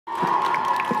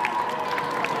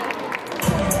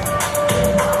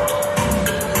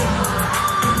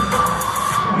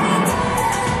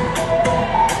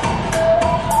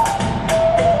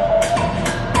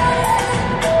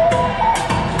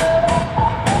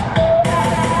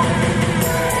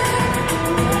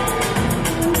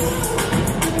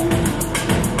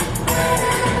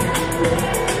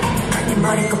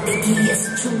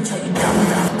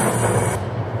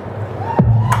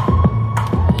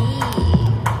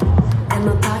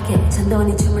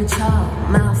너니 춤을 춰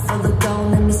Mouth full of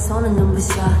gold 내 미소는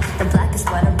눈부셔 The black is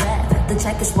what I rap The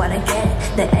check is what I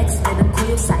get 내 X들은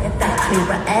구육사에 딱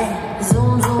필요해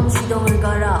Zoom zoom 시동을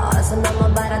걸어 손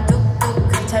넘어봐라 뚝뚝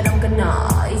칼처럼 끊어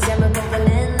이제만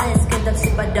보고는 list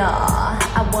끝없이 받아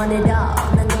I want it all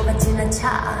난 너가 지나쳐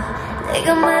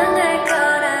내가 망할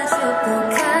거라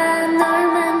축복한 널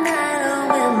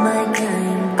만나러 with my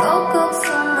gang 꼭꼭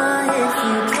숨어 if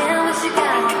you can what you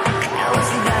got what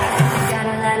you got got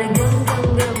a lot of gum gum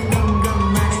gum gum gum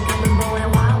많은 금은 보여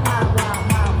wow wow wow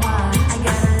wow wow I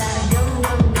got a lot of gum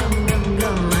gum gum gum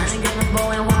gum 많은 금은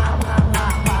보여 wow wow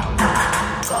wow wow wow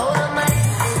go to my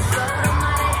wrist go to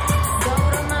my wrist go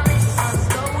to my wrist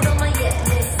go to my yeah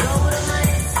go to my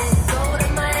wrist go to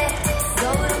my wrist go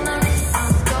to my wrist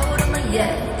go to my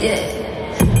yeah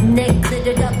Nick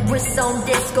glittered up wrist on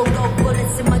disco go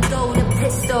bullets in my golden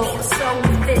pistol so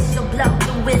official blow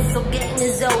the whistle getting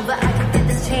is over I can get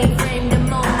this chain framed in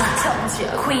moment told ya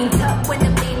queen top when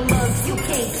the beam moves you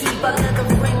can't keep up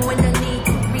another ring when I need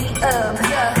to re-up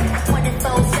yeah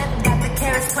 24/7 got the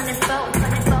carrots 24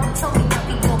 told me that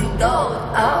we going gold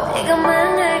oh 내가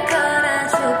망할 거라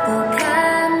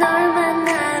축복한 널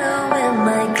만나러 with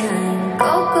my gang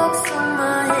꼭꼭 숨어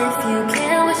if you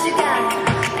can what you got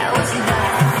what you got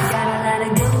got a lot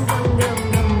of gum gum gum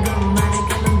gum gum 많은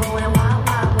금은 보여 wow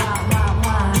wow wow wow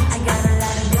wow I got a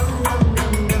lot of gum gum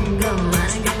gum gum gum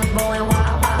많은 금은 보여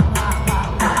wow wow wow wow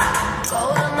wow go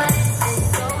to my wrist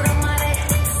go to my wrist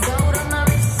go to my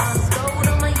wrist go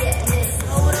to my yeah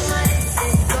go to my wrist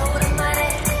go to my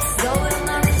wrist go to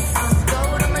my wrist go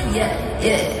to my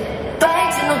yeah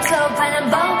빨간 옷처럼 파란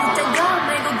벙 붙잡고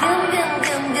말고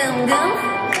금금금금금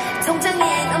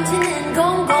통장에 넘치는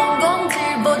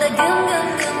공공공들보다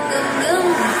금금금금금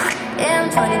Yeah, I'm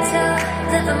 22,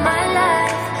 living my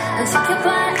life 넌 지켜봐,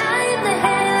 I am the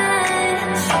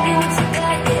headline Show me what you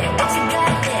got, yeah, what you got